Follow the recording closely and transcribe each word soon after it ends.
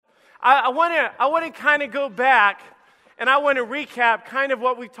I want to kind of go back, and I want to recap kind of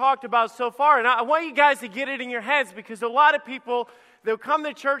what we've talked about so far. And I want you guys to get it in your heads, because a lot of people, they'll come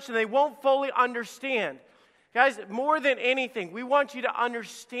to church and they won't fully understand. Guys, more than anything, we want you to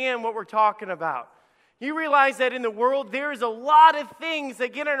understand what we're talking about. You realize that in the world, there is a lot of things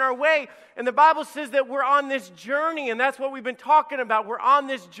that get in our way. And the Bible says that we're on this journey, and that's what we've been talking about. We're on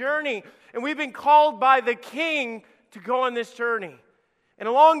this journey, and we've been called by the King to go on this journey. And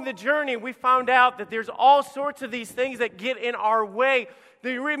along the journey, we found out that there's all sorts of these things that get in our way.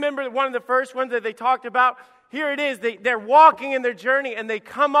 Do you remember one of the first ones that they talked about? Here it is. They're walking in their journey, and they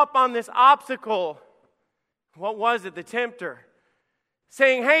come up on this obstacle. What was it? The tempter.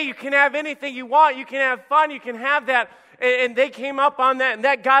 Saying, hey, you can have anything you want. You can have fun. You can have that. And they came up on that, and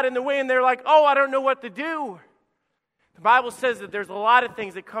that got in the way, and they're like, oh, I don't know what to do. The Bible says that there's a lot of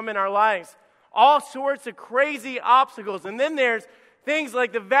things that come in our lives. All sorts of crazy obstacles. And then there's things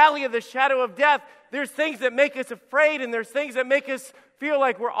like the valley of the shadow of death. There's things that make us afraid, and there's things that make us feel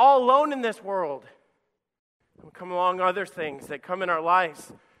like we're all alone in this world. And come along other things that come in our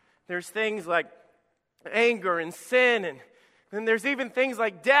lives. There's things like anger and sin, and then there's even things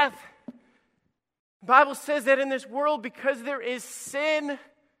like death. The Bible says that in this world, because there is sin,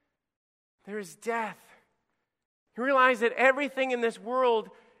 there is death. You realize that everything in this world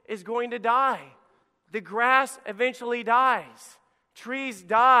is going to die. The grass eventually dies. Trees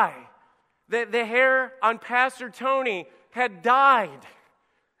die. The hair on Pastor Tony had died.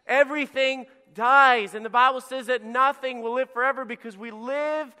 Everything dies. And the Bible says that nothing will live forever, because we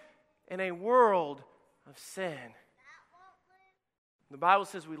live in a world of sin. The Bible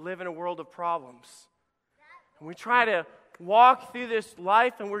says we live in a world of problems. And we try to walk through this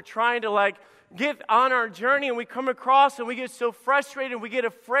life, and we're trying to get on our journey, and we come across and we get so frustrated, and we get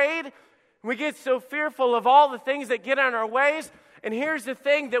afraid, and we get so fearful of all the things that get on our ways. And here's the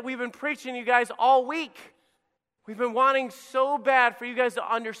thing that we've been preaching to you guys all week. We've been wanting so bad for you guys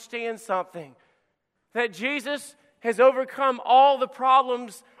to understand something. That Jesus has overcome all the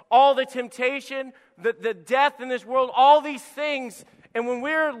problems, all the temptation, the death in this world, all these things. And when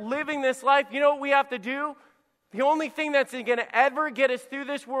we're living this life, you know what we have to do? The only thing that's going to ever get us through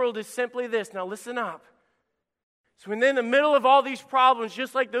this world is simply this. Now listen up. So in the middle of all these problems,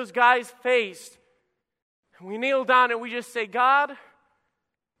 just like those guys faced, we kneel down and we just say, God,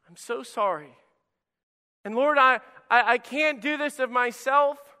 I'm so sorry. And Lord, I can't do this of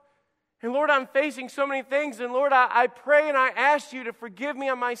myself. And Lord, I'm facing so many things. And Lord, I pray and I ask you to forgive me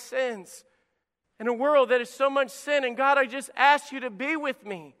on my sins. In a world that is so much sin. And God, I just ask you to be with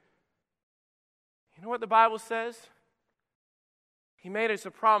me. You know what the Bible says? He made us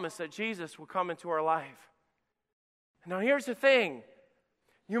a promise that Jesus will come into our life. Now here's the thing.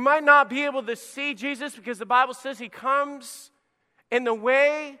 You might not be able to see Jesus, because the Bible says He comes in the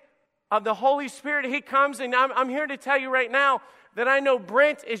way of the Holy Spirit. He comes, and I'm here to tell you right now that I know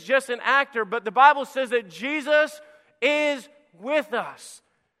Brent is just an actor, but the Bible says that Jesus is with us.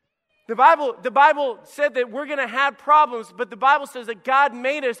 The Bible said that we're going to have problems, but the Bible says that God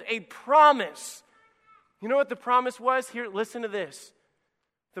made us a promise. You know what the promise was? Here, listen to this.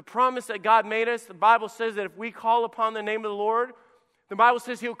 The promise that God made us, the Bible says that if we call upon the name of the Lord, the Bible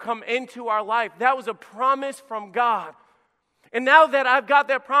says He'll come into our life. That was a promise from God. And now that I've got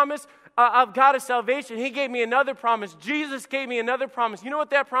that promise of God of salvation, He gave me another promise. Jesus gave me another promise. You know what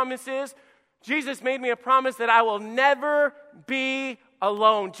that promise is? Jesus made me a promise that I will never be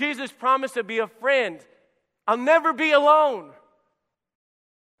alone. Jesus promised to be a friend. I'll never be alone.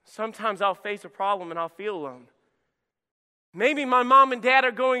 Sometimes I'll face a problem and I'll feel alone. Maybe my mom and dad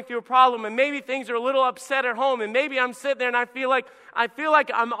are going through a problem, and maybe things are a little upset at home, and maybe I'm sitting there and I feel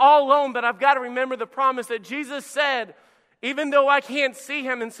like I'm all alone, but I've got to remember the promise that Jesus said, even though I can't see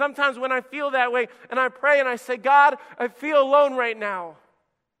Him. And sometimes when I feel that way and I pray and I say, God, I feel alone right now,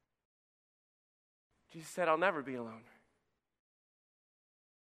 Jesus said, I'll never be alone.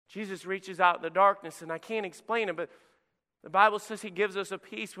 Jesus reaches out in the darkness, and I can't explain it, but the Bible says He gives us a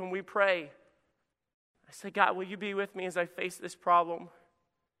peace when we pray. I say, God, will you be with me as I face this problem?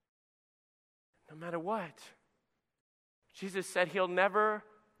 No matter what. Jesus said He'll never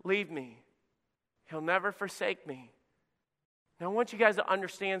leave me. He'll never forsake me. Now I want you guys to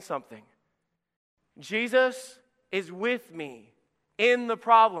understand something. Jesus is with me in the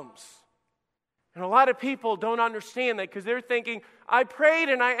problems. And a lot of people don't understand that, because they're thinking, I prayed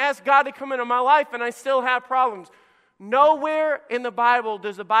and I asked God to come into my life and I still have problems. Nowhere in the Bible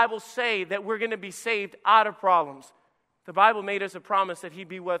does the Bible say that we're going to be saved out of problems. The Bible made us a promise that He'd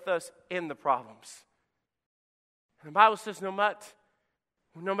be with us in the problems. And the Bible says no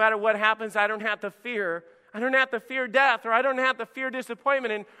matter what happens, I don't have to fear. I don't have to fear death, or I don't have to fear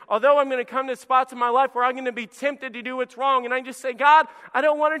disappointment. And although I'm going to come to spots in my life where I'm going to be tempted to do what's wrong, and I just say, God, I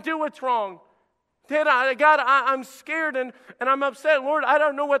don't want to do what's wrong. God, I'm scared and I'm upset. Lord, I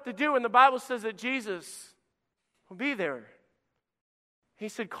don't know what to do. And the Bible says that Jesus will be there. He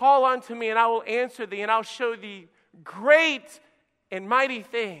said, call unto me and I will answer thee and I'll show thee great and mighty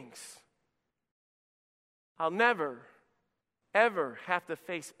things. I'll never, ever have to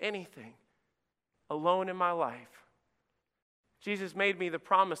face anything alone in my life. Jesus made me the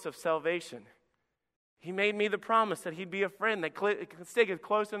promise of salvation. He made me the promise that he'd be a friend that can stick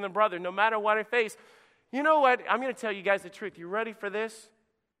closer than a brother no matter what I face. You know what? I'm going to tell you guys the truth. You ready for this?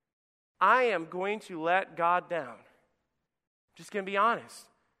 I am going to let God down. I'm just going to be honest,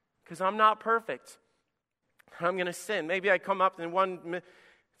 because I'm not perfect. I'm going to sin. Maybe I come up in one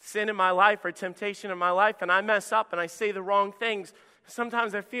sin in my life or temptation in my life and I mess up and I say the wrong things.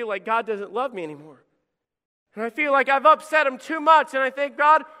 Sometimes I feel like God doesn't love me anymore. And I feel like I've upset him too much. And I think,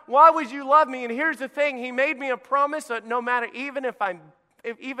 God, why would you love me? And here's the thing. He made me a promise that no matter, even if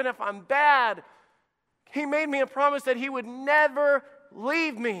I'm bad, he made me a promise that he would never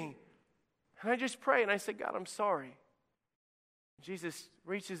leave me. And I just pray and I say, God, I'm sorry. Jesus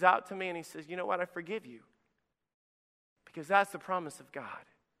reaches out to me and he says, you know what? I forgive you. Because that's the promise of God.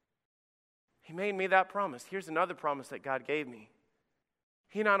 He made me that promise. Here's another promise that God gave me.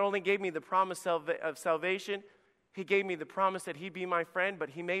 He not only gave me the promise of salvation, he gave me the promise that he'd be my friend,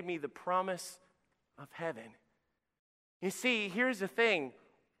 but he made me the promise of heaven. You see, here's the thing.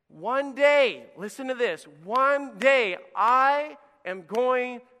 One day, listen to this, one day I am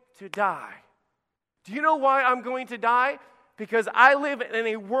going to die. Do you know why I'm going to die? Because I live in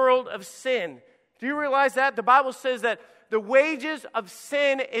a world of sin. Do you realize that? The Bible says that the wages of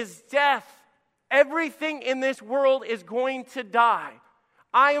sin is death. Everything in this world is going to die.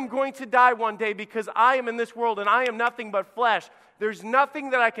 I am going to die one day because I am in this world and I am nothing but flesh. There's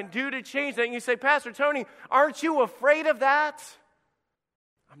nothing that I can do to change that. And you say, Pastor Tony, aren't you afraid of that?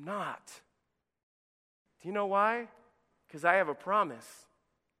 I'm not. Do you know why? Because I have a promise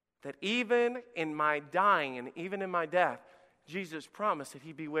that even in my dying and even in my death, Jesus promised that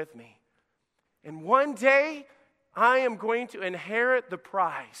he'd be with me. And one day, I am going to inherit the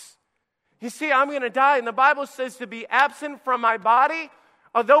prize. You see, I'm going to die, and the Bible says to be absent from my body.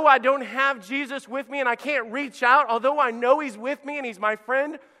 Although I don't have Jesus with me and I can't reach out, although I know he's with me and he's my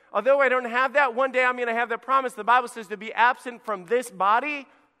friend, although I don't have that, one day I'm going to have that promise. The Bible says to be absent from this body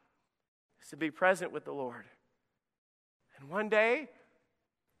is to be present with the Lord. And one day,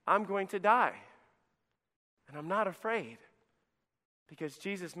 I'm going to die. And I'm not afraid because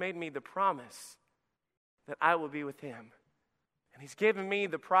Jesus made me the promise that I will be with him. And he's given me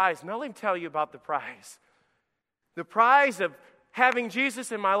the prize. Now let me tell you about the prize. The prize of having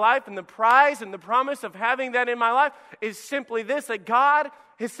Jesus in my life and the prize and the promise of having that in my life is simply this, that God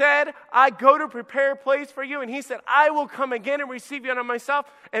has said, I go to prepare a place for you. And he said, I will come again and receive you unto myself.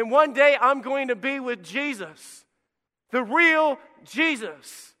 And one day I'm going to be with Jesus, the real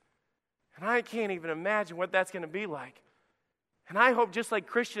Jesus. And I can't even imagine what that's going to be like. And I hope just like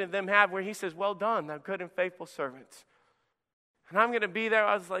Christian and them have where he says, well done, thou good and faithful servant. And I'm going to be there.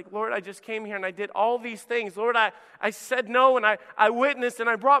 I was like, Lord, I just came here and I did all these things. Lord, I said no and I witnessed and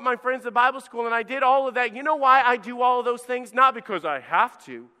I brought my friends to Bible school and I did all of that. You know why I do all of those things? Not because I have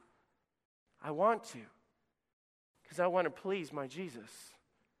to. I want to. Because I want to please my Jesus.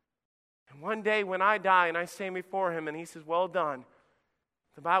 And one day when I die and I stand before him and he says, well done,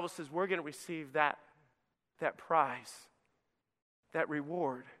 the Bible says we're going to receive that prize, that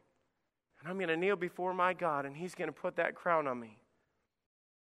reward. And I'm going to kneel before my God and he's going to put that crown on me.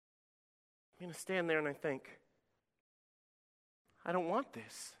 I'm going to stand there and I think, I don't want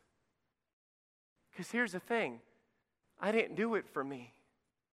this. Because here's the thing. I didn't do it for me.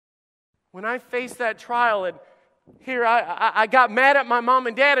 When I faced that trial and here I got mad at my mom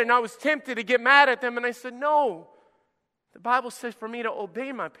and dad and I was tempted to get mad at them and I said, no. The Bible says for me to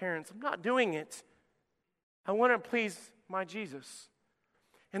obey my parents. I'm not doing it. I want to please my Jesus.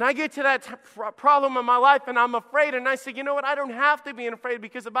 And I get to that problem in my life and I'm afraid. And I say, you know what? I don't have to be afraid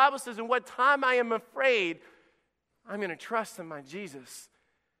because the Bible says in what time I am afraid, I'm going to trust in my Jesus.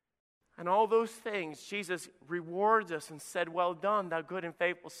 And all those things, Jesus rewards us and said, well done, thou good and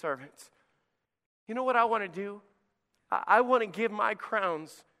faithful servant. You know what I want to do? I want to give my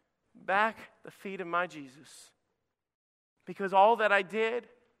crowns back at the feet of my Jesus. Because all that I did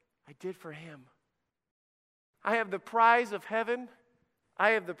for him. I have the prize of heaven.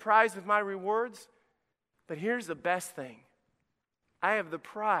 I have the prize of my rewards, but here's the best thing. I have the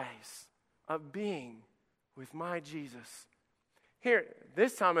prize of being with my Jesus. Here,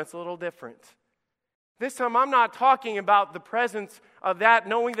 this time it's a little different. This time I'm not talking about the presence of that,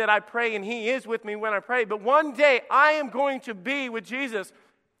 knowing that I pray and He is with me when I pray. But one day I am going to be with Jesus.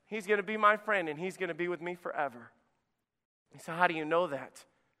 He's going to be my friend and He's going to be with me forever. So how do you know that?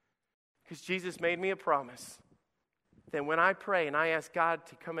 Because Jesus made me a promise that when I pray and I ask God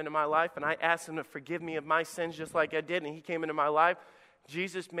to come into my life and I ask Him to forgive me of my sins just like I did and He came into my life,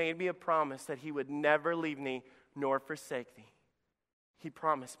 Jesus made me a promise that He would never leave me nor forsake me. He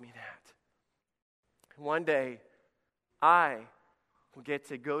promised me that. One day, I will get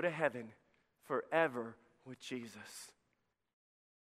to go to heaven forever with Jesus.